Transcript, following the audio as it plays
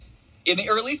In the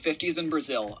early 50s in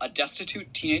Brazil, a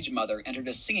destitute teenage mother entered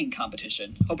a singing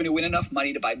competition, hoping to win enough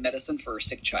money to buy medicine for her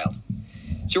sick child.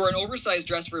 She wore an oversized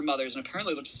dress for her mother's and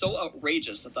apparently looked so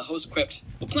outrageous that the host quipped,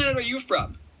 "What planet are you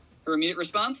from?" Her immediate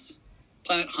response?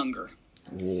 Planet Hunger.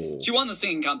 Whoa. She won the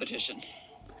singing competition.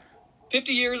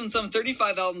 50 years and some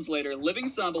 35 albums later, living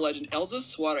samba legend Elza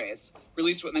Soares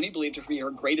released what many believe to be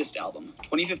her greatest album,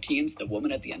 2015's The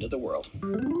Woman at the End of the World.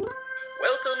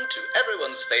 Welcome to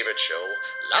everyone's favorite show,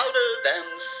 Louder Than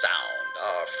Sound.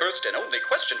 Our first and only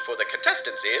question for the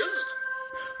contestants is...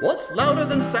 What's louder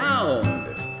than sound?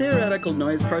 Theoretical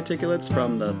noise particulates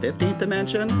from the 15th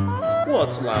dimension?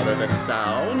 What's louder than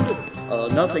sound?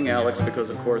 Nothing, Alex, because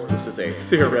of course this is a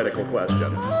theoretical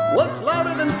question. What's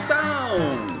louder than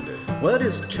sound? Well, it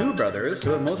is two brothers who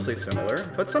have mostly similar,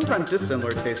 but sometimes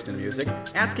dissimilar taste in music,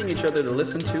 asking each other to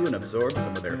listen to and absorb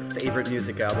some of their favorite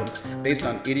music albums based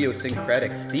on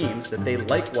idiosyncratic themes that they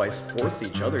likewise force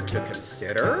each other to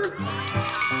consider.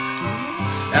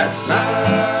 That's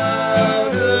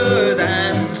louder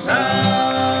than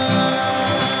sound.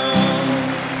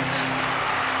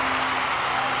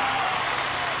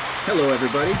 Hello,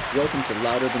 everybody. Welcome to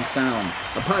Louder Than Sound,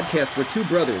 a podcast where two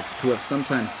brothers who have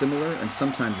sometimes similar and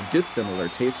sometimes dissimilar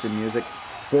taste in music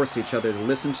force each other to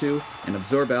listen to and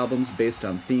absorb albums based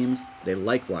on themes they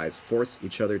likewise force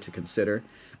each other to consider.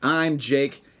 I'm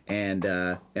Jake, and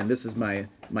this is my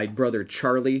brother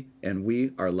Charlie, and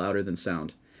we are Louder Than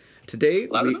Sound. Today,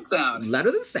 Louder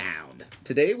Than Sound.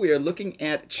 Today we are looking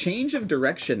at change of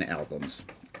direction albums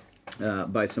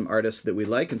by some artists that we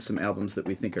like and some albums that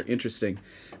we think are interesting.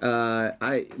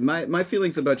 My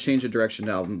feelings about change of direction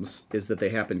albums is that they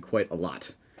happen quite a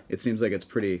lot. It seems like it's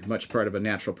pretty much part of a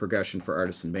natural progression for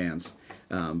artists and bands,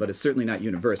 but it's certainly not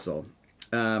universal.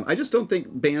 I just don't think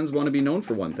bands want to be known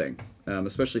for one thing,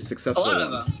 especially successful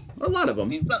ones. A lot of them. I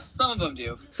mean, some of them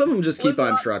do. Some of them just keep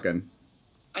on trucking.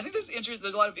 I think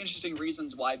there's a lot of interesting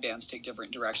reasons why bands take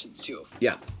different directions too.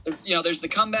 Yeah. There's the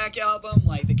comeback album,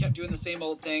 like they kept doing the same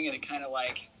old thing and it kind of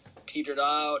like petered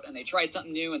out, and they tried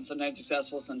something new and sometimes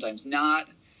successful, sometimes not.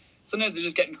 Sometimes they're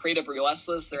just getting creative or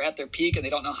restless. They're at their peak and they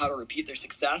don't know how to repeat their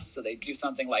success, so they do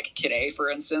something like Kid A, for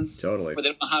instance. Totally. Where they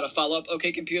don't know how to follow up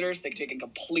OK Computers. They take a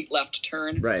complete left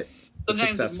turn. Right.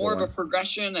 Sometimes it's more of a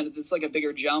progression and it's like a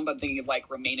bigger jump. I'm thinking of like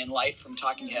Remain in Light from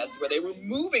Talking Heads, where they were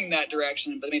moving that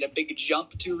direction, but they made a big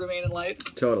jump to Remain in Light.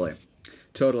 Totally.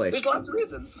 There's lots of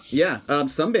reasons. Yeah.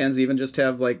 Some bands even just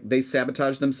have, like, they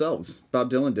sabotage themselves.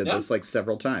 Bob Dylan did this, like,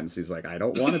 several times. He's like, I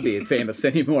don't want to be famous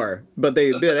anymore. But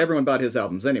everyone bought his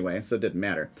albums anyway, so it didn't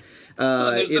matter.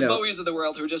 There's the Bowies of the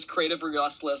world who are just creative and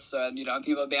restless, and I'm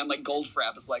thinking of a band like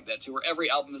Goldfrapp is like that too, where every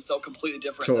album is so completely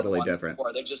different. Totally than the ones different.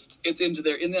 Before. They're just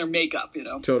in their makeup,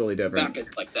 Totally different.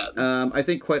 Bacchus like that. I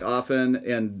think quite often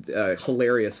and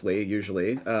hilariously,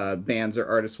 usually, bands or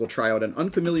artists will try out an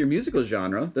unfamiliar musical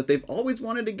genre that they've always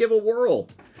wanted to give a whirl.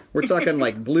 We're talking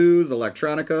like blues,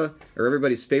 electronica, or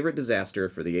everybody's favorite disaster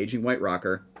for the aging white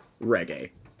rocker,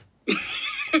 reggae.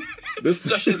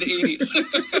 Especially the 80s.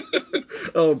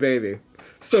 Oh, baby.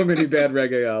 So many bad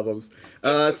reggae albums.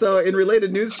 So, in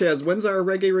related news, Chaz, when's our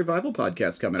reggae revival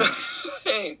podcast coming out?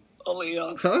 Hey, only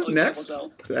next?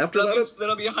 After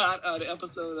that'll be hot on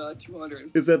episode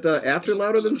 200. Is that after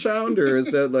Louder Than Sound, or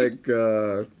is that like,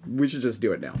 we should just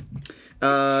do it now?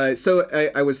 So,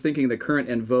 I was thinking the current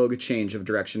and vogue change of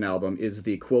direction album is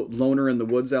the, quote, Loner in the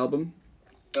Woods album.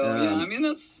 Oh, yeah, I mean,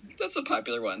 that's a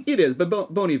popular one. It is, but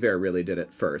Bon Iver really did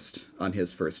it first on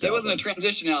his first album. It wasn't a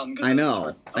transition album. I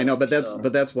know, but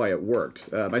that's why it worked.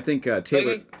 I think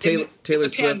Taylor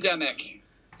Swift. Pandemic.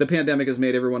 The pandemic has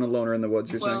made everyone a loner in the woods,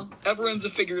 you're saying? Well, everyone's a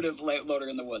figurative loner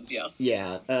in the woods, yes.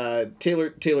 Yeah,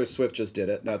 Taylor Swift just did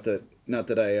it. Not that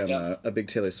I am a big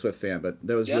Taylor Swift fan, but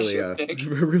that was really... Sure,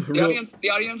 the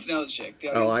audience knows, Jake.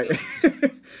 Might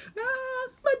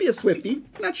be a Swiftie.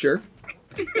 Not sure.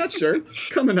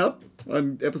 Coming up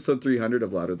on episode 300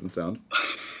 of Louder Than Sound.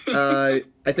 I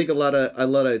think a lot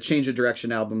of change of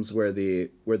direction albums where the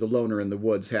loner in the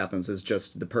woods happens is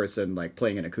just the person like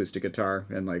playing an acoustic guitar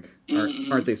and like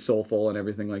aren't they soulful and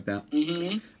everything like that.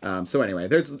 Mm-hmm. So anyway,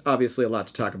 there's obviously a lot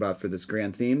to talk about for this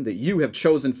grand theme that you have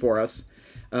chosen for us.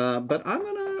 But I'm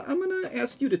gonna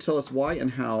ask you to tell us why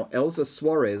and how Elza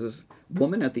Soares'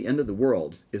 "Woman at the End of the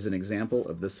World" is an example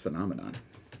of this phenomenon.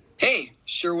 Hey,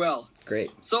 sure will.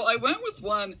 Great. So I went with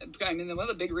one. I mean, one of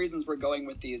the big reasons we're going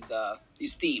with these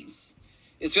themes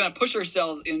is to kind of push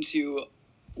ourselves into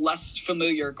less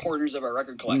familiar corners of our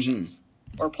record collections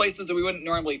or places that we wouldn't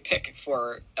normally pick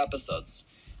for episodes.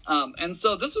 And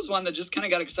so this was one that just kind of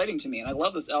got exciting to me, and I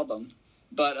love this album,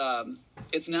 but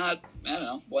it's not,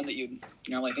 one that you'd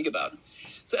normally think about.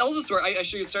 So Elza Soares, I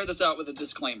should start this out with a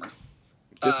disclaimer.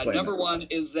 Disclaimer. Number one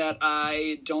is that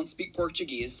I don't speak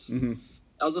Portuguese. Mm-hmm.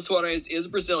 Elza Soares is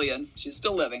Brazilian. She's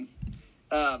still living.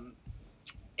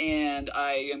 And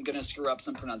I am going to screw up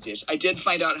some pronunciation. I did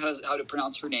find out how to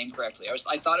pronounce her name correctly.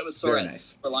 I thought it was Soares Very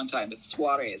nice. for a long time. It's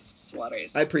Suarez.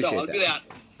 I appreciate so I'll that. do that.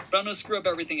 But I'm going to screw up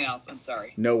everything else. I'm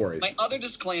sorry. No worries. My other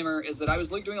disclaimer is that I was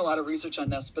doing a lot of research on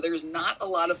this, but there's not a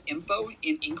lot of info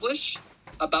in English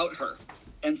about her.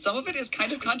 And some of it is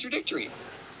kind of contradictory.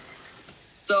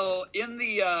 So in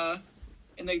the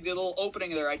little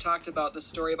opening there, I talked about the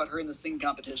story about her in the singing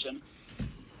competition.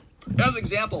 As an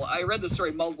example, I read the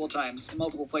story multiple times in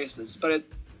multiple places, but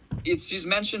she's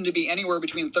mentioned to be anywhere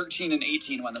between 13 and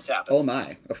 18 when this happens. Oh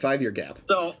my, a 5-year gap.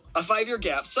 So a 5-year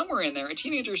gap, somewhere in there, a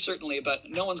teenager certainly, but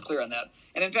no one's clear on that.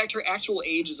 And in fact, her actual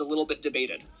age is a little bit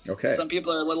debated. Okay. Some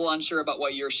people are a little unsure about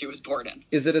what year she was born in.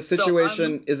 Is it a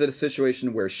situation? Is it a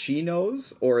situation where she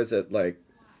knows, or is it like?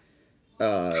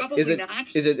 Probably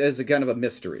not. Is it kind of a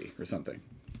mystery or something?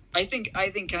 I think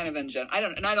kind of in general. I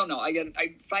don't know.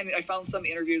 I found some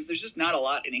interviews. There's just not a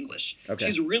lot in English. Okay.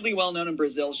 She's really well known in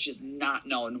Brazil. She's not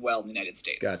known well in the United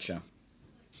States. Gotcha.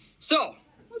 So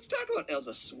let's talk about Elza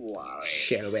Soares.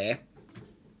 Shall we?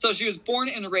 So she was born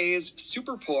and raised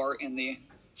super poor in the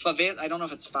favela. I don't know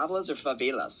if it's favelas or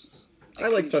favelas. I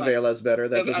like favelas better.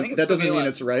 That doesn't mean favelas.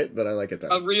 it's right, but I like it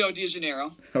better. Of Rio de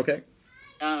Janeiro. Okay.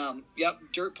 Yep,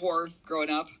 dirt poor growing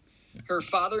up. Her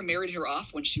father married her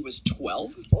off when she was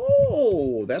 12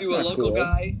 Oh, that's to not a local cool.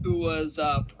 guy who was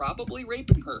probably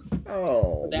raping her.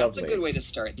 Oh, That's lovely. a good way to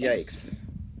start things.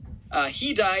 Yikes.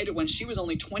 He died when she was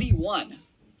only 21.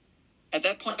 At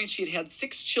that point, she had had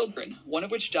 6 children, one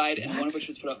of which died and one of What? which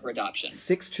was put up for adoption.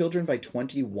 6 children by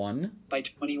 21? By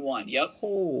 21, yep.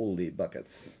 Holy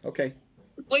buckets. Okay.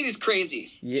 This lady's crazy.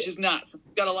 Yeah. She's nuts.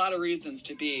 Got a lot of reasons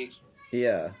to be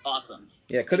Yeah. awesome.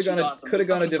 Yeah, could have She's awesome. gone a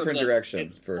Coming from different this, direction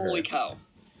it's for her. holy cow.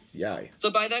 Yeah.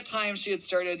 So by that time, she had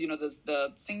started,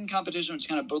 the singing competition, which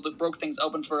kind of broke things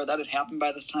open for her. That had happened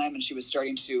by this time, and she was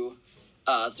starting to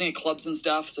sing at clubs and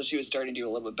stuff, so she was starting to do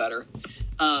a little bit better.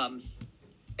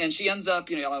 And she ends up,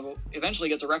 eventually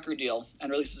gets a record deal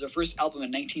and releases her first album in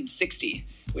 1960,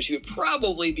 which she would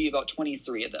probably be about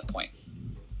 23 at that point.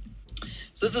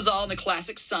 So this is all in the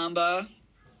classic samba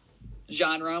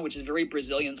genre, which is very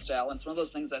Brazilian style, and it's one of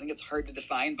those things I think it's hard to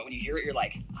define, but when you hear it, you're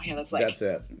like, oh yeah, that's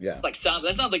it. Yeah. like samba.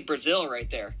 That sounds like Brazil right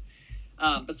there.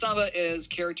 But samba is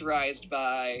characterized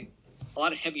by a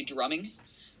lot of heavy drumming.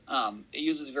 It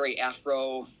uses very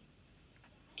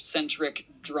Afro-centric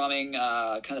drumming,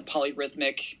 kind of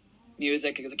polyrhythmic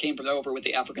music because it came from over with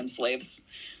the African slaves.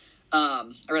 I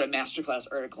read a masterclass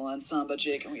article on samba,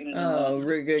 Jake. I want you to know Oh,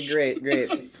 great.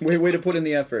 way to put in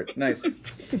the effort. Nice.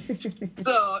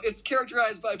 So it's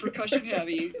characterized by percussion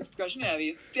heavy. It's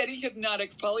steady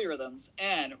hypnotic polyrhythms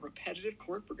and repetitive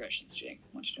chord progressions. Jake,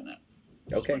 why don't you do that?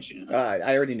 Just Okay. want you to know that.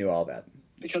 I already knew all that.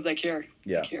 Because I care.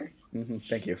 Yeah. I care.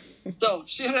 Thank you. So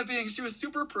she was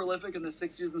super prolific in the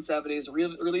 60s and 70s,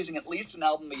 releasing at least an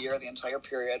album a year the entire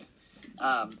period.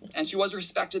 And she was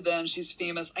respected then. She's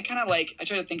famous. I try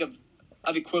to think of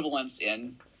equivalents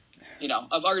in,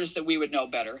 of artists that we would know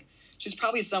better. She's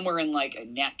probably somewhere in like a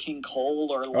Nat King Cole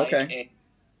or like a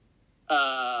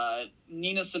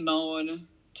Nina Simone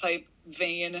type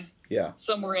vein. Yeah.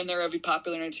 Somewhere in there of a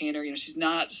popular entertainer. She's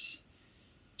a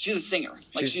singer.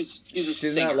 Like she's a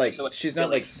She's singer. not like so it's she's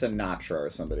not like Sinatra or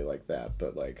somebody like that,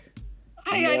 but like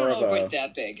I don't know quite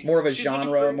that big. more of a She's been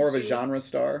genre, referred more of a to- genre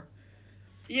star.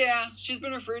 Yeah, she's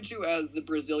been referred to as the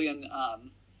Brazilian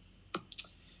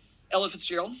Ella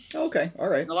Fitzgerald. Okay, all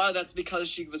right. And a lot of that's because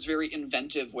she was very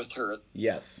inventive with her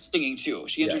Yes. singing too.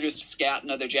 She introduced scat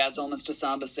and other jazz elements to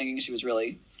samba singing. She was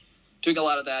really doing a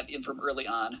lot of that from early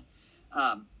on.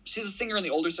 She's a singer on the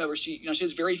older side where she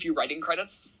has very few writing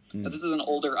credits. Now, this is an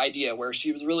older idea where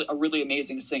she was really a really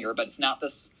amazing singer, but it's not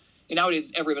this.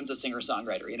 Nowadays, everyone's a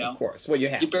singer-songwriter. Of course. Well, you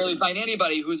have You to. barely find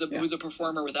anybody who's a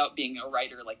performer without being a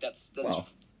writer. Like that's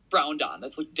frowned on.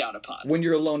 That's looked down upon. When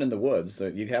you're alone in the woods,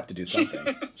 you have to do something.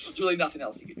 There's really nothing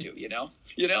else you could do. Yeah.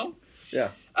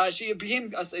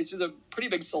 She's a pretty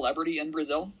big celebrity in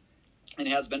Brazil, and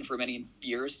has been for many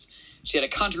years. She had a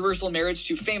controversial marriage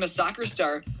to famous soccer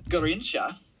star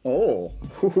Garrincha. Oh,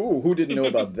 who didn't know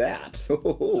about that?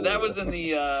 So that was in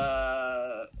the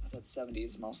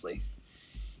 70s mostly.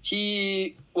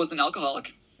 He was an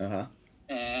alcoholic. Uh-huh.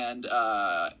 And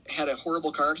had a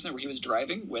horrible car accident where he was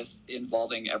driving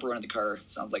involving everyone in the car,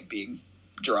 sounds like being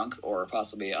drunk or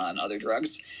possibly on other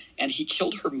drugs. And he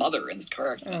killed her mother in this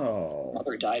car accident. Oh. Her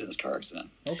mother died in this car accident.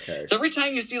 Okay. So every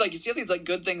time you see these like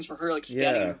good things for her, like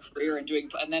standing in Yeah. her career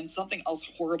and then something else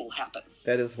horrible happens.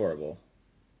 That is horrible.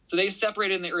 So they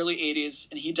separated in the early 80s,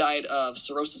 and he died of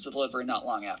cirrhosis of the liver not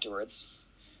long afterwards.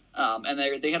 And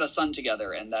they had a son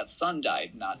together, and that son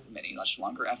died much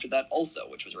longer after that also,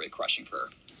 which was really crushing for her.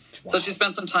 Wow. So she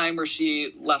spent some time where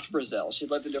she left Brazil. She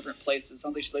lived in different places.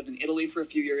 Sounds like she lived in Italy for a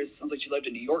few years. Sounds like she lived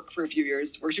in New York for a few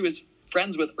years, where she was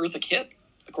friends with Eartha Kitt,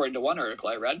 according to one article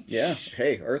I read. Yeah.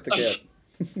 Hey, Eartha Kitt.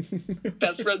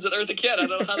 Best friends with Eartha Kitt. I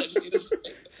don't know how that just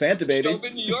Santa baby. Show up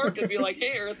in New York and be like,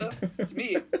 "Hey, Eartha, it's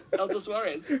me, Elsa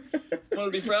Suarez. Want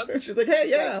to be friends?" She's like, "Hey,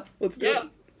 yeah, let's do it.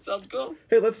 Sounds cool.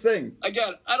 Hey, let's sing."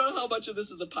 Again, I don't know how much of this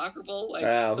is apocryphal. Like,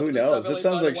 who knows? It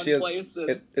sounds like she.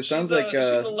 It sounds like she's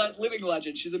a living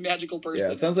legend. She's a magical person.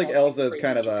 Yeah, it sounds like Elsa is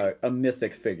kind of a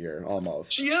mythic figure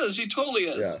almost. She is. She totally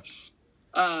is.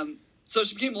 Yeah. So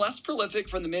she became less prolific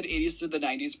from the mid '80s through the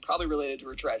 '90s, probably related to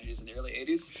her tragedies in the early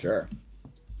 '80s. Sure.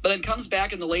 But then comes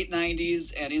back in the late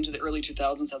 '90s and into the early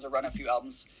 2000s, has a run of a few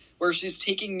albums where she's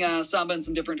taking samba in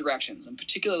some different directions, and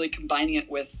particularly combining it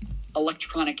with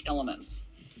electronic elements.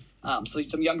 So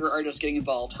some younger artists getting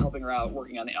involved, helping her out,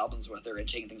 working on the albums with her, and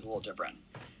taking things a little different.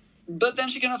 But then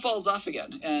she kind of falls off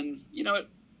again, and it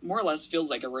more or less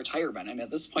feels like a retirement. I mean, at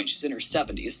this point, she's in her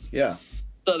 70s. Yeah.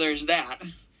 So there's that.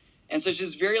 And so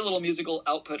she's very little musical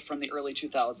output from the early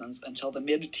 2000s until the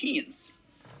mid-teens.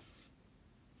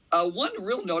 One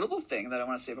real notable thing that I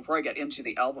want to say before I get into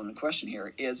the album in question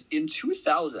here is in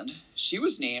 2000, she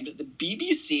was named the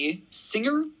BBC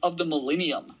Singer of the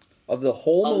Millennium. Of the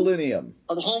whole millennium.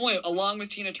 Of the whole millennium, along with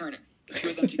Tina Turner. The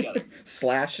two of them together. /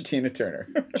 Tina Turner.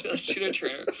 Just Tina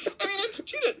Turner. I mean,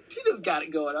 Tina's got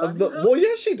it going on. Well,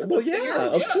 yeah, she did. Well, yeah,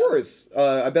 of course.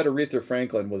 I bet Aretha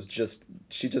Franklin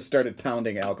she just started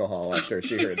pounding alcohol after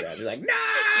she heard that. She's like, no!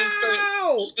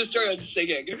 She just started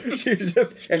singing.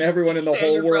 And everyone in the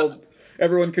whole world,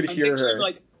 everyone could hear her.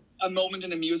 Like a moment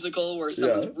in a musical where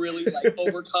someone's really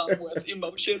overcome with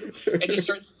emotion and just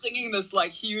starts singing this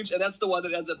like huge, and that's the one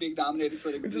that ends up being nominated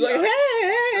for the Grammy. She's like,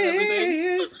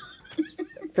 hey!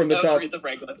 From the top, Aretha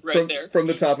Franklin, right there. From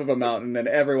the top of a mountain, and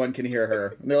everyone can hear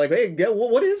her. And they're like, "Hey,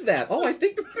 what is that? Oh, I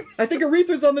think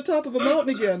Aretha's on the top of a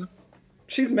mountain again.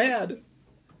 She's mad."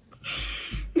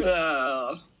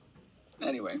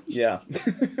 Anyway. Yeah.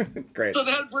 Great. So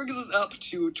that brings us up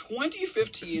to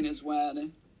 2015 is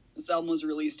when this album was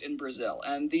released in Brazil,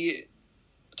 and the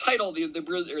title,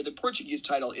 the Portuguese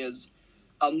title is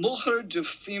A Mulher do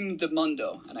Fim do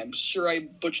Mundo, and I'm sure I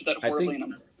butchered that horribly, and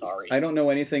I'm sorry. I don't know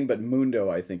anything, but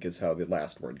mundo, I think, is how the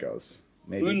last word goes.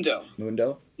 Maybe. Mundo.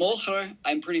 Mulher,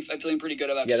 I'm feeling pretty good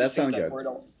about. Yeah, that sounds good.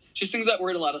 She sings that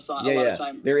word a lot of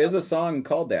times. There is a song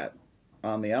called that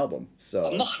on the album.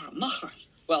 So. Mulher.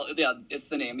 Well, yeah, it's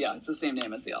the name. Yeah, it's the same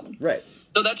name as the album. Right.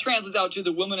 So that translates out to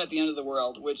The Woman at the End of the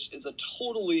World, which is a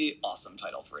totally awesome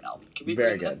title for an album. Can we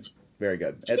Very good. Very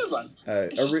good. It's a good one.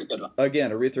 It's just a good one.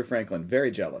 Again, Aretha Franklin,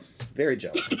 very jealous. Very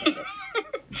jealous about it.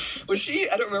 Was she?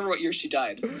 I don't remember what year she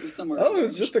died. It was somewhere. Oh, it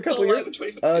was just a couple years.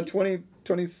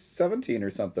 2017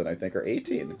 or something, I think, or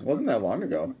 18. It wasn't that long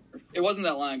ago. It wasn't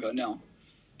that long ago, no.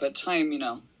 But time,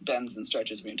 bends and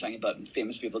stretches when you're talking about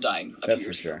famous people dying a few years ago. That's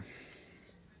for sure.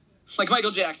 Like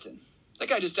Michael Jackson. That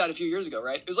guy just died a few years ago,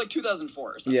 right? It was like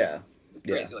 2004 or something. Yeah. It's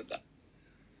crazy like that.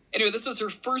 Anyway, this was her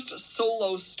first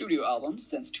solo studio album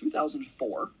since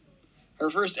 2004. Her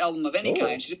first album of any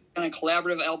kind. She did a kind of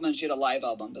collaborative album and she had a live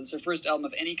album. But it's her first album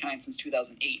of any kind since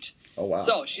 2008. Oh, wow.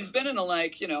 So she's been in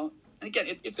and again,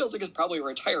 it feels like it's probably a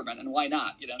retirement, and why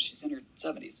not? She's in her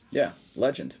 70s. Yeah,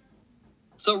 legend.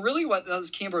 So really what this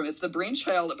came from, it's the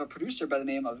brainchild of a producer by the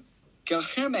name of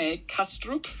Guilherme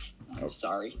Castrup. I'm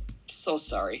sorry. So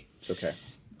sorry. It's okay.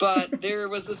 But there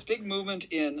was this big movement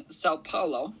in Sao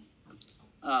Paulo,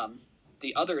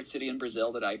 the other city in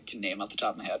Brazil that I can name off the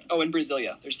top of my head. Oh, in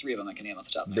Brasilia. There's three of them I can name off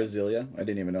the top of my head. Brasilia? I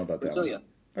didn't even know about that. Brasilia.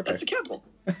 Okay. That's the capital.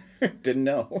 Didn't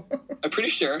know. I'm pretty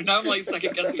sure. Now I'm like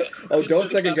second guessing it. Oh, don't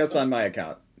second guess on my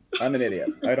account. I'm an idiot.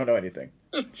 I don't know anything.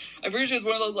 I'm pretty sure it's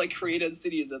one of those like created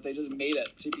cities that they just made it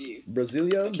to be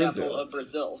Brasilia, the capital of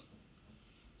Brazil.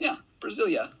 Yeah,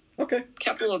 Brasilia. Okay.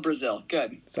 Capital of Brazil.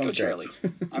 Good. Sounds Go Charlie.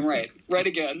 I'm right. Right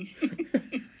again.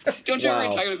 Don't you ever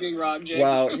get tired of being wrong, Jake?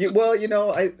 Wow.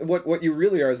 What you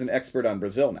really are is an expert on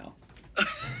Brazil now.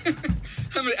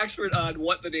 I'm an expert on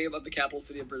what the name of the capital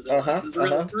city of Brazil is. This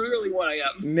is really what I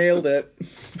am. Nailed it.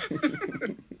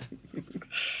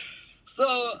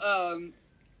 So,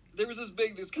 there was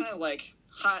this kind of like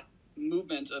hot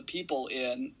movement of people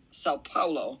in Sao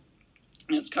Paulo.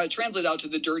 And it's kind of translated out to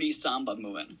the dirty samba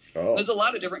movement. Oh. There's a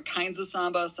lot of different kinds of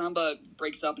samba. Samba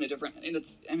breaks up into different, and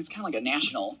it's kind of like a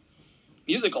national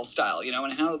musical style,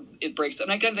 and how it breaks up.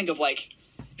 And I kind of think of if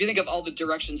you think of all the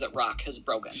directions that rock has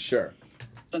broken. Sure.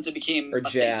 Since it became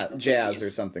jazz or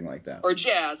something like that. Or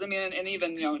jazz. I mean, and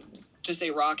even to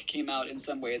say rock came out in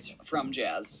some ways from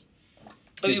jazz.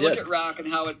 But It you look did. at rock and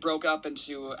how it broke up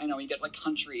into, I know, you get like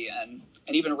country and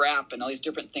even rap and all these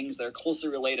different things that are closely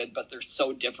related, but they're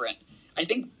so different. I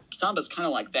think samba's kind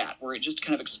of like that, where it just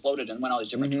kind of exploded and went all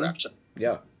these different directions.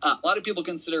 Yeah. A lot of people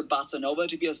consider bossa nova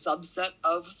to be a subset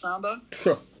of samba.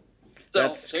 So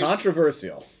That's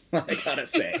controversial, I gotta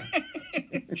say.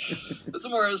 It's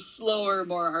more slower,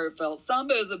 more heartfelt.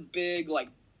 Samba is a big, like,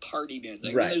 party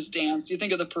music. Right. When there's dance, you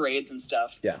think of the parades and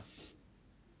stuff. Yeah.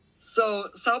 So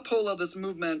Sao Paulo, this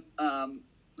movement,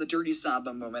 the dirty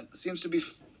samba movement, seems to be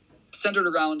centered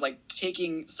around like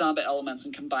taking samba elements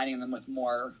and combining them with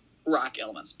more rock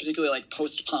elements, particularly like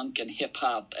post-punk and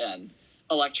hip-hop and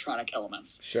electronic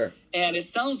elements. Sure. And it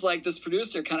sounds like this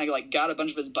producer kind of like got a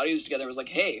bunch of his buddies together and was like,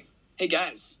 hey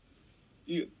guys,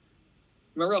 you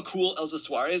remember how cool Elsa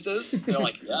Suarez is? And they're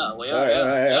like, yeah.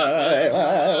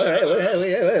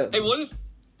 Hey,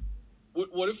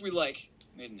 what if we like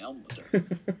made an album with her?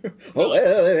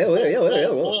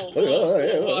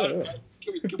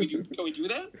 Can we do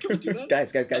that? Can we do that?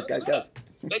 Guys.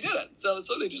 They did it. So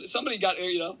somebody got,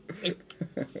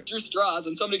 like, drew straws,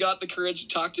 and somebody got the courage to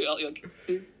talk to Elsa. Like,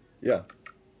 Yeah.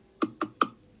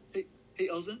 hey,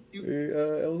 Elsa, you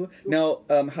Elsa. Now,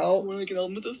 how want to make an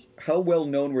album with us? how well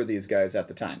known were these guys at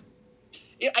the time?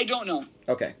 Yeah, I don't know.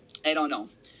 Okay. I don't know.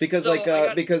 Because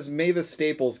So, because Mavis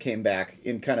Staples came back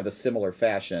in kind of a similar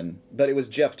fashion, but it was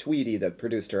Jeff Tweedy that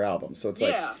produced her album. So it's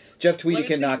like Yeah. Jeff Tweedy was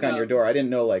can knock thinking on your of- door. I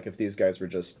didn't know like if these guys were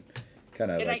just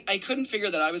kind of And like I couldn't figure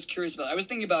that. I was curious about it. I was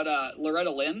thinking about Loretta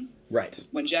Lynn right.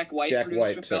 when Jack White Jack produced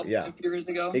White, her too, album yeah. a few years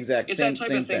ago. Exact- It's same- that type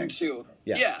same of thing, thing. too.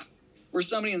 Yeah. Where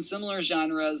somebody in similar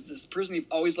genres, this person you've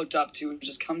always looked up to,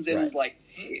 just comes in and is Right. like,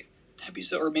 hey, that'd be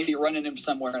so... Or maybe you're running into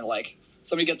somewhere and like...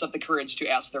 Somebody gets up the courage to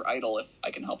ask their idol if I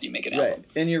can help you make an Right. album.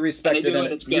 And you respected do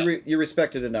it, it's good. you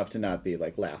respected enough to not be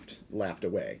like laughed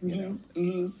away, you know.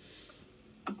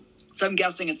 Mm-hmm. So I'm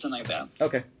guessing it's something like that.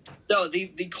 Okay. So the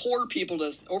core people,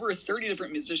 over 30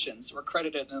 different musicians were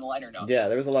credited in the liner notes. Yeah,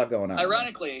 there was a lot going on.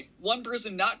 Ironically, one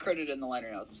person not credited in the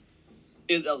liner notes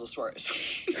is Elsa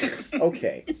Suarez.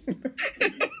 Okay.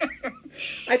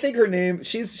 I think her name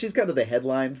she's kind of the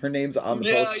headline. Her name's on the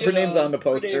Yeah, poster. you Her name's know, on the her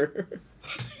poster.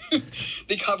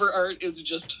 The cover art is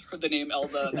just the name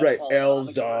Elsa. And that's Right, all that's on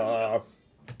the cover. Elsa.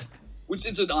 Which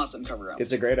is an awesome cover art.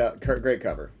 It's a great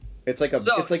cover. It's like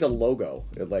a logo.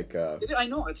 I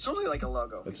know, it's totally like a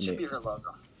logo. That's It should neat. be her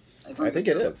logo. I think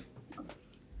it is.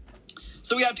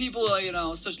 So we got people,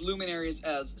 such luminaries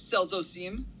as Celso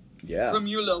Sim, Yeah.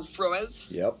 Romulo Froes,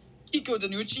 Yep. Kiko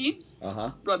Danucci,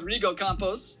 Uh-huh. Rodrigo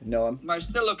Campos, Know him.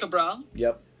 Marcelo Cabral,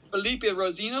 Yep. Felipe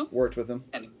Rosino, Worked with him.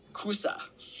 and Kusa.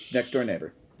 Next door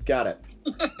neighbor. Got it.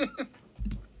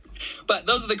 But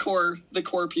those are the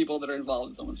core people that are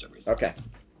involved with Almost Stories. Okay.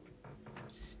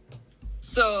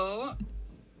 So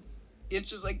it's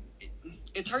just like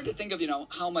it's hard to think of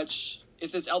how much,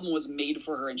 if this album was made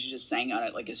for her and she just sang on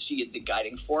it, like, is she the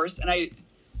guiding force? And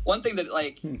one thing that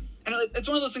and it's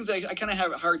one of those things that I kind of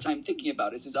have a hard time thinking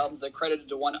about is these albums that are credited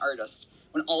to one artist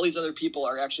when all these other people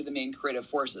are actually the main creative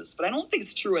forces. But I don't think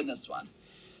it's true in this one.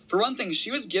 For one thing, she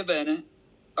was given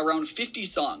around 50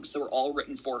 songs that were all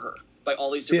written for her by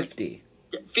all these different 50.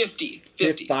 50.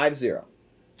 50.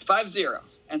 50.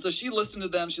 And so she listened to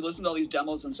them, she listened to all these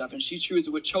demos and stuff, and she chose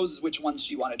which ones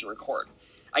she wanted to record.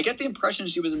 I get the impression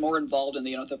she was more involved in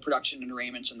the production and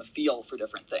arrangement and the feel for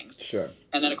different things. Sure.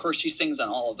 And then, of course, she sings on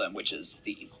all of them, which is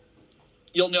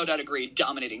you'll no doubt agree,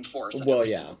 dominating force. in Well,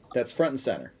 every yeah. single- Front and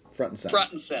center. Front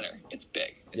and center. It's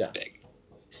big. It's Yeah. big.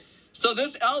 So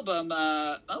this album,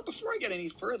 before I get any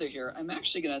further here, I'm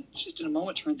actually going to, just in a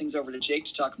moment, turn things over to Jake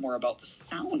to talk more about the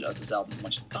sound of this album,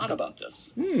 what you thought about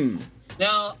this.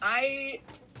 Now,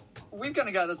 we've kind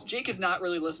of got this. Jake had not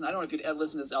really listened. I don't know if you'd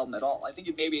listened to this album at all. I think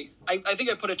I think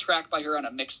I put a track by her on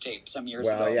a mixtape some years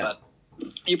ago, yeah.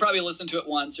 but you probably listened to it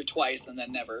once or twice and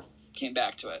then never came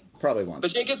back to it. Probably once.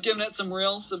 But Jake has given it a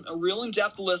real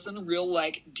in-depth listen, real,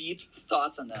 like, deep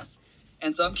thoughts on this.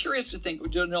 And so I'm curious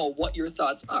to know what your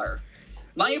thoughts are.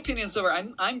 My opinion so far,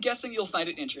 I'm guessing you'll find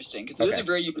it interesting because it is Okay. a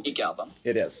very unique album.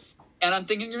 It is. And I'm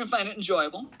thinking you're going to find it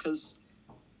enjoyable because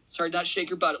it's hard not to shake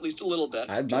your butt at least a little bit.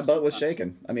 My butt was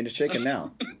shaking. I mean, it's shaking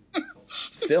now.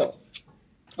 Still.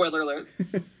 Spoiler alert.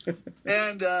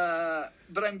 And,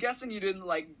 but I'm guessing you didn't,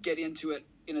 like, get into it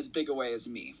in as big a way as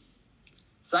me.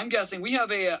 So I'm guessing we have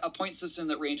a point system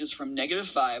that ranges from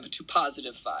 -5 to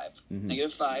 +5.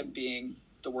 -5 being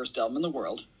the worst album in the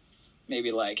world.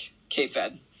 Maybe like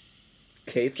K-Fed.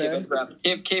 K-Fed?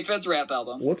 K-Fed's rap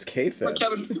album. What's K-Fed?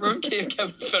 Kevin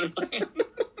Federline.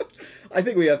 I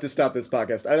think we have to stop this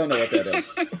podcast. I don't know what that is.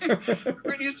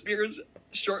 Britney Spears'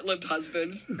 short-lived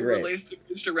husband Great. released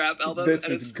a rap album. This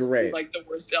and is it's great. like the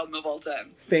worst album of all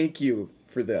time. Thank you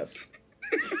for this.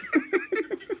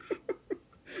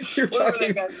 You're Whatever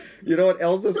talking. that means. You know what?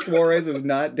 Elsa Suarez is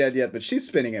not dead yet, but she's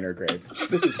spinning in her grave.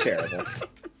 This is terrible.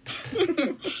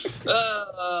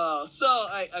 So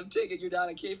I'm taking you're not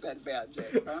a K-Fed fan,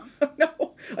 Jake, huh?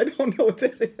 No, I don't know what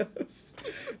that is.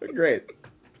 Great.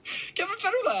 Kevin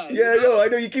Federline. Yeah, no, I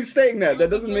know you keep saying that. That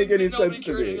doesn't make any Nobody sense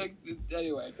to cared. me.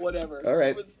 Anyway, whatever. All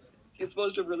right. He's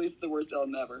supposed to have released the worst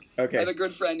album ever. Okay. I have a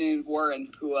good friend named Warren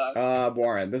who.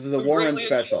 Warren. This is a who Warren greatly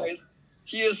special. enjoys-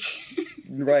 He is.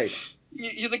 Right.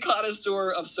 He's a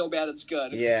connoisseur of So Bad It's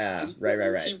Good. Yeah, And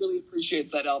right. He really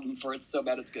appreciates that album for its So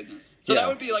Bad It's Goodness. So Yeah. that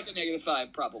would be like a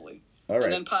 -5, probably. All right.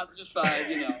 And then +5,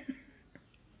 you know.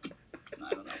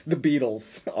 I don't know. The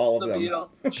Beatles, all of The them.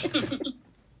 Beatles.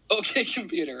 Okay,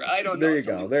 computer. I don't know. There you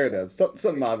something- go. There it is.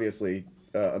 Something obviously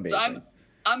amazing. So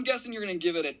I'm guessing you're going to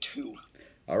give it a 2.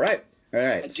 All right.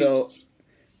 A So,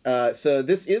 deuce. so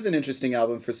this is an interesting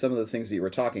album for some of the things that you were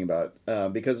talking about,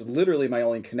 because literally my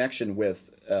only connection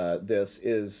with this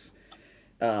is,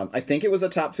 I think it was a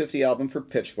top 50 album for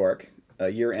Pitchfork, a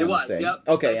year-end It was, thing. yep.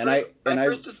 Okay, I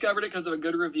first discovered it because of a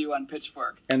good review on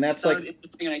Pitchfork. And that's I thought like- it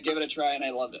interesting, and I gave it a try, and I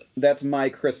loved it. that's my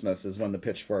Christmas is when the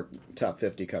Pitchfork Top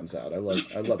 50 comes out. I love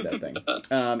that thing.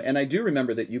 And I do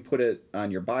remember that you put it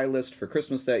on your buy list for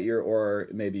Christmas that year, or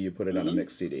maybe you put it on a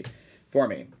mixed CD for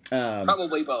me.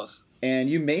 Probably both. And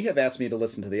you may have asked me to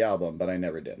listen to the album, but I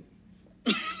never did.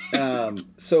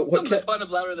 So what? Some of the fun of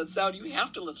Louder Than Sound, you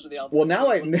have to listen to the album. Well, now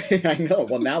I know.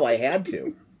 Well, now I had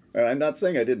to. I'm not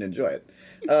saying I didn't enjoy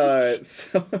it.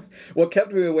 So what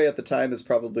kept me away at the time is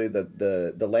probably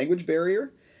the language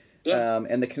barrier, Yeah.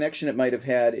 and the connection it might have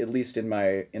had, at least in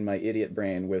my idiot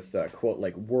brain, with quote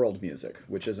like world music,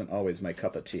 which isn't always my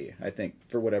cup of tea. I think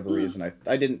for whatever reason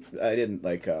I didn't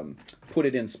like put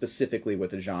it in specifically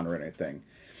with a genre or anything.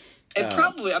 And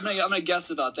probably, I'm gonna guess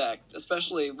about that.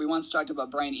 Especially, we once talked about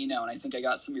Brian Eno, and I think I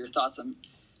got some of your thoughts on.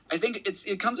 I think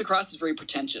it comes across as very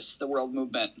pretentious, the world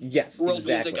movement. Yes, world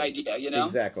exactly. music idea, you know.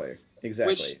 Exactly.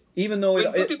 Which, even though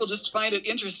when some people just find it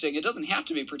interesting, it doesn't have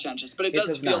to be pretentious, but it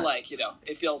does feel not. like,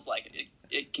 it feels like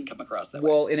it can come across that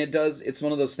way. well, and it does. It's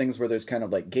one of those things where there's kind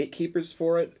of like gatekeepers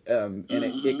for it, and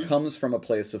it comes from a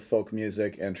place of folk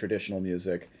music and traditional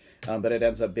music, but it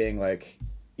ends up being like,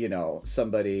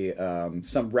 somebody,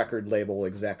 some record label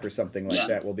exec or something like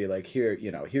that will be like,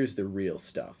 here's the real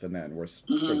stuff, and then we're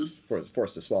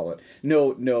forced to swallow it.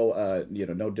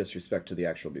 No disrespect to the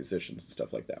actual musicians and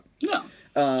stuff like that.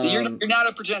 No, you're not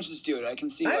a pretentious dude. I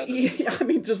can see why this I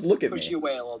mean, just look at push me. you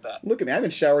away a little bit. Look at me. I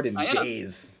haven't showered in I am.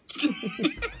 days.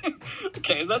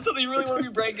 Okay, is that something you really want to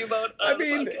be bragging about? I on the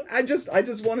mean, podcast? I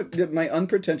just want to. My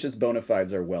unpretentious bona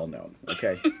fides are well known.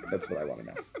 Okay, that's what I want to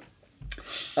know.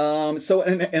 So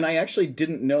and I actually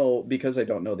didn't know, because I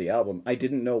don't know the album. I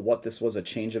didn't know what this was a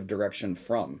change of direction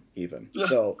from, even.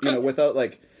 So without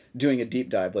like doing a deep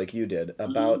dive like you did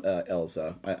about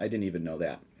Elsa, I didn't even know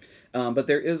that. But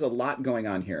there is a lot going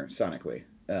on here sonically,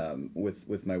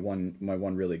 with my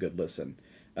one really good listen.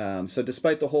 So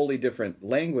despite the wholly different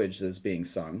language that's being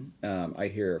sung, I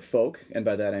hear folk, and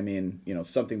by that I mean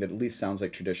something that at least sounds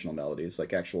like traditional melodies,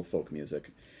 like actual folk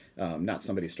music, not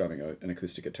somebody strumming an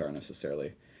acoustic guitar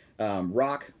necessarily.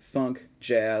 Rock, funk,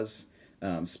 jazz,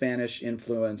 Spanish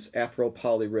influence, Afro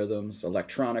polyrhythms,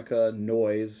 electronica,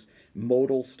 noise,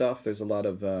 modal stuff. There's a lot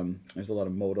of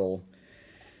modal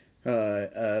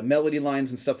melody lines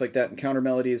and stuff like that, and counter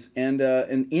melodies, and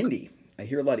indie. I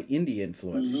hear a lot of indie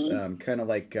influence, kind of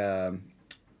like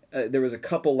there was a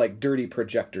couple like Dirty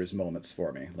Projectors moments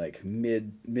for me, like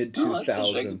mid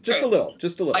 2000, just a little.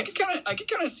 I could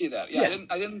kind of see that. Yeah,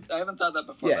 I haven't thought that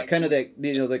before. Yeah, kind of the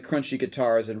the crunchy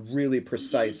guitars and really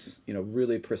precise,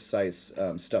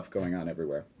 stuff going on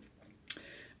everywhere.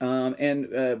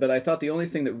 But I thought the only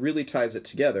thing that really ties it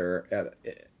together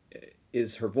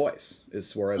is her voice, is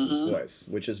Suarez's voice,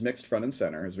 which is mixed front and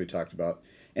center, as we talked about,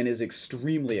 and is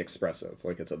extremely expressive.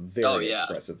 Like, it's a very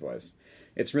expressive voice.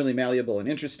 It's really malleable and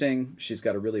interesting. She's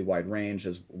got a really wide range,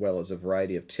 as well as a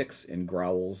variety of ticks and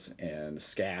growls and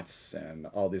scats and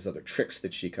all these other tricks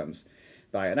that she comes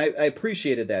by. And I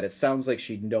appreciated that. It sounds like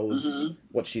she knows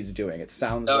what she's doing. It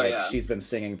sounds she's been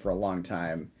singing for a long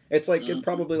time. It's like it's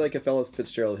probably like if Ella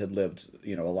Fitzgerald had lived,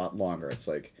 a lot longer. It's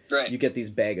like you get these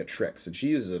bag of tricks, and she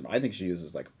uses them. I think she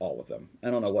uses like all of them. I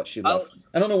don't know what she left.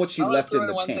 I don't know what she left in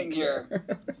the one tank thing here.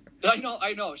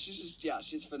 I know. She's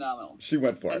she's phenomenal. She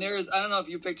went for and it. I don't know if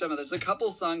you picked up on there's a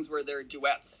couple songs where they're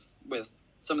duets with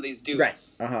some of these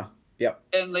dudes. Right. Yep.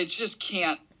 And they just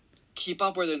can't keep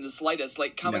up with her in the slightest.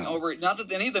 Like coming over, not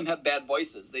that any of them have bad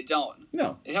voices. They don't.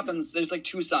 No. It happens. There's like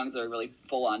 2 songs that are really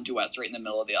full on duets right in the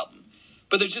middle of the album.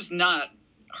 But they're just not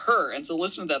her, and so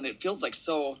listening to them, it feels like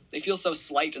they feel so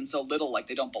slight and so little, like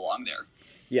they don't belong there.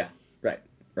 Yeah, right.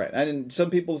 And some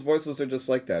people's voices are just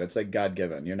like that. It's like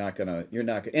God-given.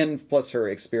 And plus her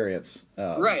experience.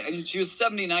 Right. I mean, she was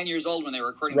 79 years old when they were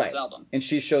recording this album. And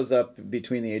she shows up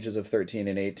between the ages of 13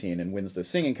 and 18 and wins the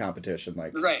singing competition,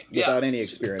 like, without any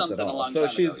experience at all. So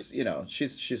she's,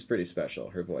 she's pretty special.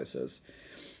 Her voice is.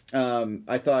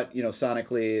 I thought,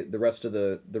 sonically, the rest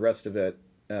of it,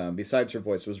 besides her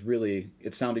voice, was really,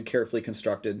 it sounded carefully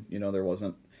constructed. There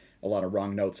wasn't a lot of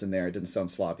wrong notes in there. It didn't sound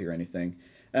sloppy or anything.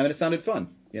 And it sounded fun,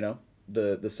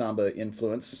 the samba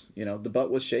influence, the butt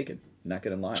was shaken, not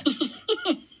gonna lie.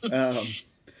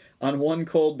 On one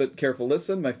cold but careful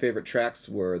listen, my favorite tracks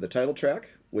were the title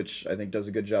track, which I think does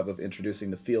a good job of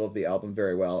introducing the feel of the album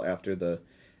very well after the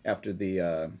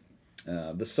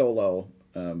solo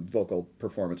vocal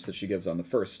performance that she gives on the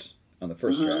first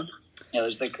track. Yeah,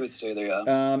 there's the acoustic there.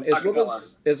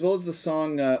 As well as the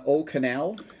song "O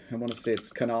Canal." I want to say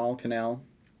it's Canal.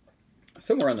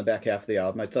 Somewhere on the back half of the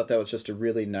album. I thought that was just a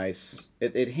really nice...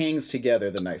 It hangs together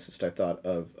the nicest, I thought,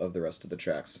 of the rest of the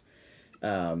tracks.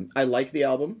 I like the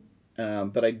album,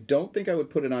 but I don't think I would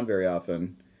put it on very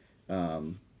often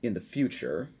in the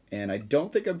future, and I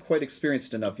don't think I'm quite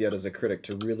experienced enough yet as a critic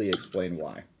to really explain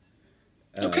why.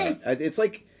 Okay. It's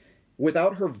like,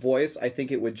 without her voice, I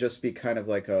think it would just be kind of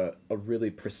like a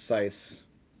really precise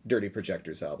Dirty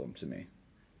Projectors album to me.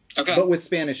 Okay. But with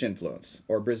Spanish influence,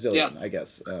 or Brazilian, I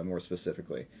guess, more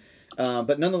specifically.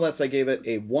 But nonetheless, I gave it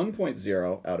a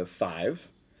 1.0 out of 5.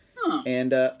 Huh.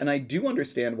 And I do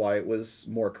understand why it was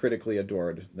more critically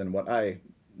adored than what I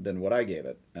gave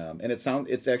it. And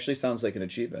it actually sounds like an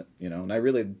achievement, And I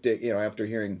really dig, after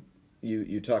hearing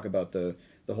you talk about the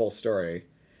whole story,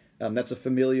 that's a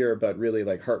familiar but really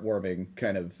like heartwarming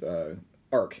kind of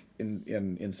arc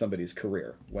in somebody's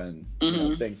career when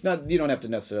things, you don't have to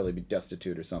necessarily be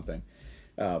destitute or something,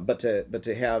 but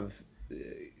to have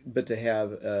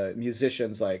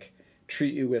musicians like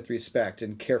treat you with respect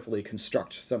and carefully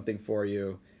construct something for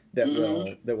you that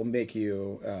will make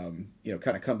you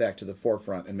kind of come back to the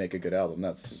forefront and make a good album.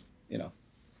 That's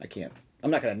I'm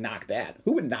not gonna knock that.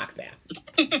 Who would knock that?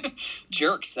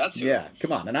 Jerks. That's who. Yeah.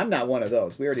 Come on, and I'm not one of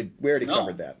those. We already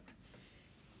covered that.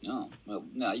 No. Well,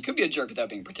 no, you could be a jerk without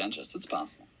being pretentious. It's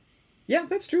possible. Yeah,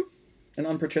 that's true. An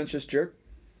unpretentious jerk.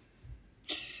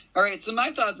 All right, so my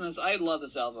thoughts on this. I love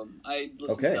this album. I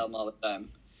listen to this album all the time.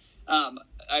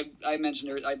 I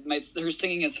mentioned her. Her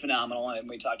singing is phenomenal, and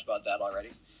we talked about that already.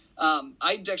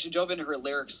 I actually dove into her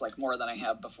lyrics like more than I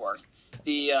have before.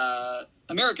 The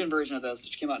American version of this,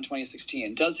 which came out in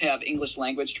 2016, does have English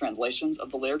language translations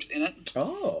of the lyrics in it.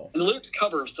 Oh. And the lyrics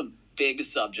cover some big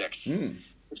subjects.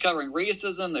 It's covering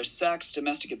racism, there's sex,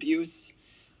 domestic abuse,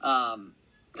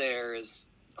 there's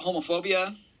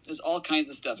homophobia, there's all kinds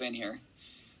of stuff in here.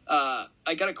 I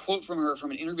got a quote from her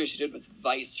from an interview she did with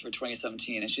Vice for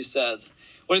 2017, and she says,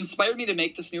 "What inspired me to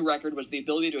make this new record was the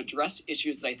ability to address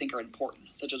issues that I think are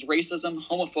important, such as racism,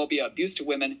 homophobia, abuse to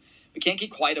women. We can't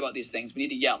keep quiet about these things. We need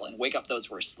to yell and wake up those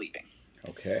who are sleeping."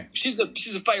 Okay. She's a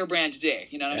firebrand today,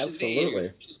 Absolutely.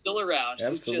 She's still around.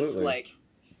 She's just like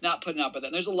not putting up with it.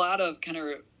 And there's a lot of kind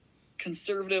of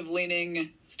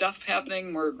conservative-leaning stuff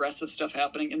happening, more aggressive stuff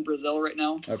happening in Brazil right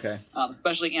now. Okay.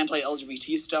 Especially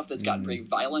anti-LGBT stuff that's gotten very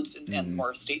violent and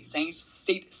more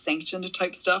state-sanctioned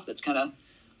type stuff that's kind of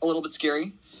a little bit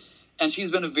scary. And she's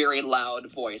been a very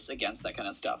loud voice against that kind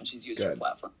of stuff, and she's used her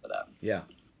platform for that. Yeah.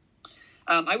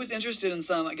 I was interested in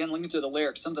looking through the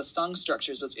lyrics, some of the song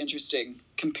structures was interesting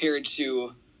compared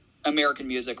to American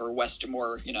music or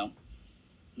more,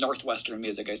 Northwestern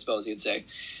music, I suppose you'd say.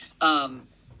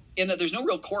 In that there's no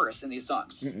real chorus in these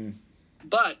songs.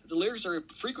 But the lyrics are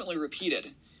frequently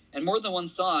repeated. And more than one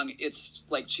song, it's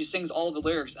like she sings all of the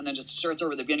lyrics and then just starts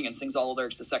over at the beginning and sings all the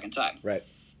lyrics the second time. Right.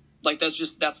 Like that's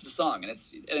the song. And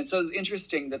so it's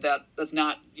interesting that's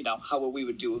not, how we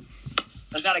would do.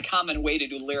 That's not a common way to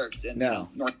do lyrics in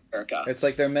North America. It's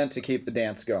like they're meant to keep the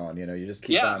dance going, you just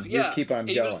keep on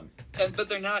going. But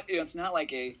they're not, it's not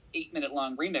like a 8-minute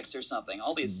long remix or something.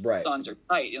 All these songs are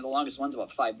tight. The longest one's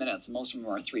about 5 minutes, and most of them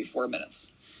are 3-4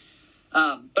 minutes.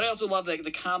 But I also love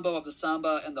the combo of the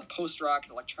samba and the post-rock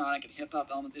and electronic and hip-hop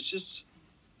elements. It's just,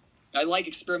 I like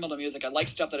experimental music. I like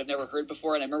stuff that I've never heard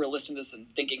before, and I remember listening to this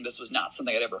and thinking this was not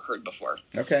something I'd ever heard before.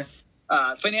 Okay.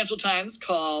 Financial Times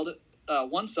called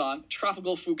one song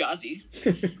Tropical Fugazi.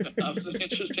 That was an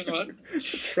interesting one.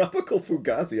 Tropical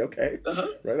Fugazi, okay.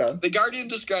 Right on. The Guardian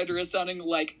described her as sounding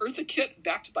like Eartha Kitt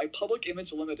backed by Public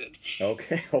Image Limited.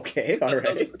 Okay, all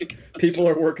right. People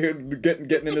are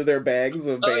getting into their bags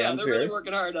of bands they're here. Really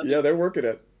working hard on this. Yeah, they're working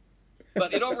it.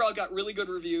 But it overall got really good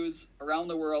reviews around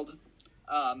the world.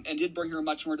 and did bring her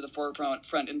much more to the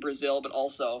forefront in Brazil, but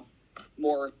also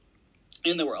more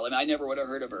in the world. I mean, I never would have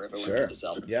heard of her if it weren't for this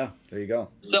album. Yeah, there you go.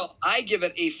 So I give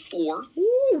it a 4.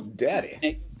 Ooh,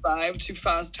 daddy. 5 to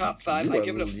Foz top 5. I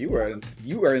give it a 4.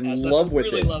 You are in love with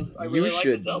it. I really like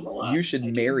this album a lot. You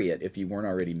should marry it if you weren't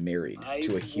already married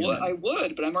to a human. I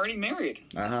would, but I'm already married.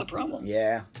 That's the problem.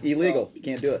 Yeah, illegal. You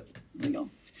can't do it. Illegal.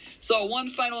 So one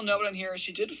final note on here: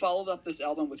 she did follow up this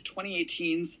album with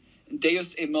 2018's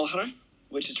Deus e Mulher,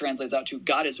 which translates out to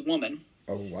God is Woman.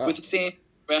 Oh wow! With the same,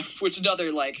 which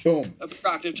another like boom, a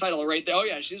provocative title right there. Oh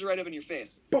yeah, she's right up in your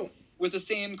face. Boom. With the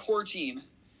same core team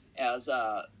as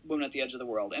Women at the Edge of the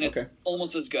World, and it's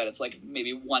almost as good. It's like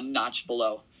maybe one notch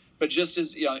below, but just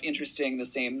as interesting. The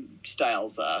same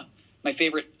styles. My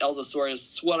favorite Elza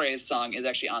Suarez song is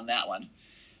actually on that one,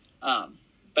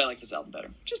 but I like this album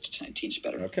better, just a tiny teach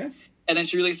better. Okay. And then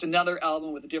she released another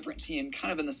album with a different team,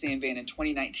 kind of in the same vein, in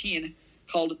 2019,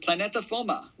 called Planeta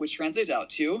Foma, which translates out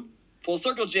to, full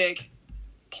circle, Jake,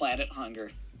 Planet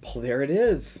Hunger. Oh, there it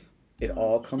is. It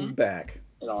all comes back.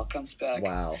 It all comes back.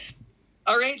 Wow.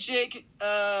 All right, Jake,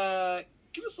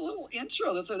 give us a little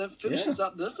intro that finishes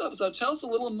up this episode. Tell us a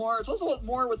little more. Tell us a little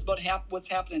more what's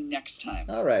happening next time.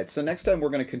 All right, so next time we're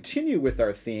going to continue with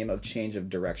our theme of change of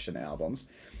direction albums.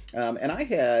 And I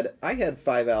had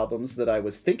 5 albums that I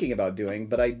was thinking about doing,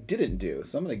 but I didn't do.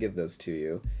 So I'm going to give those to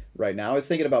you right now. I was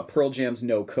thinking about Pearl Jam's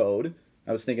No Code.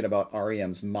 I was thinking about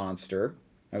R.E.M's Monster.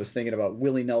 I was thinking about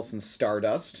Willie Nelson's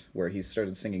Stardust, where he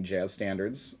started singing jazz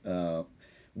standards.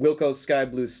 Wilco's Sky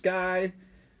Blue Sky.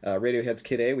 Radiohead's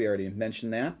Kid A, we already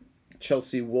mentioned that.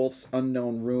 Chelsea Wolfe's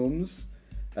Unknown Rooms.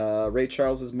 Ray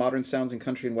Charles's Modern Sounds in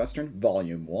Country and Western,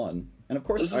 Volume 1. And of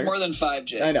course, this is more than 5,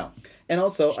 Jake. I know. And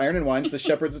also, Iron and Wine's The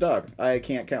Shepherd's Dog. I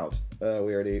can't count. We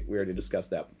already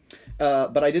discussed that.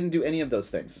 But I didn't do any of those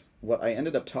things. What I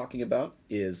ended up talking about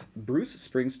is Bruce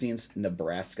Springsteen's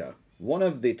Nebraska. One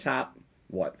of the top,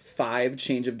 5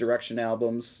 change of direction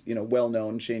albums,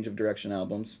 well-known change of direction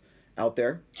albums out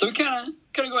there. So we kind of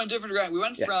go in a different direction. We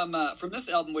went from this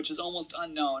album, which is almost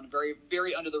unknown, very,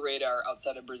 very under the radar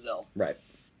outside of Brazil. Right.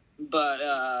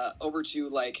 But over to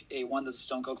like a one that's a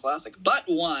Stone Cold classic, but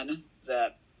one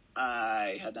that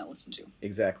I had not listened to.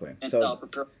 Exactly. And so I'll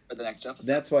prepare for the next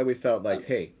episode. That's why we felt like,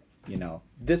 hey,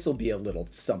 this will be a little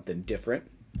something different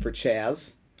for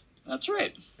Chaz. That's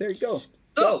right. There you go.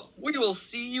 So we will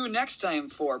see you next time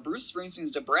for Bruce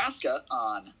Springsteen's Nebraska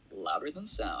on Louder Than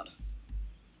Sound.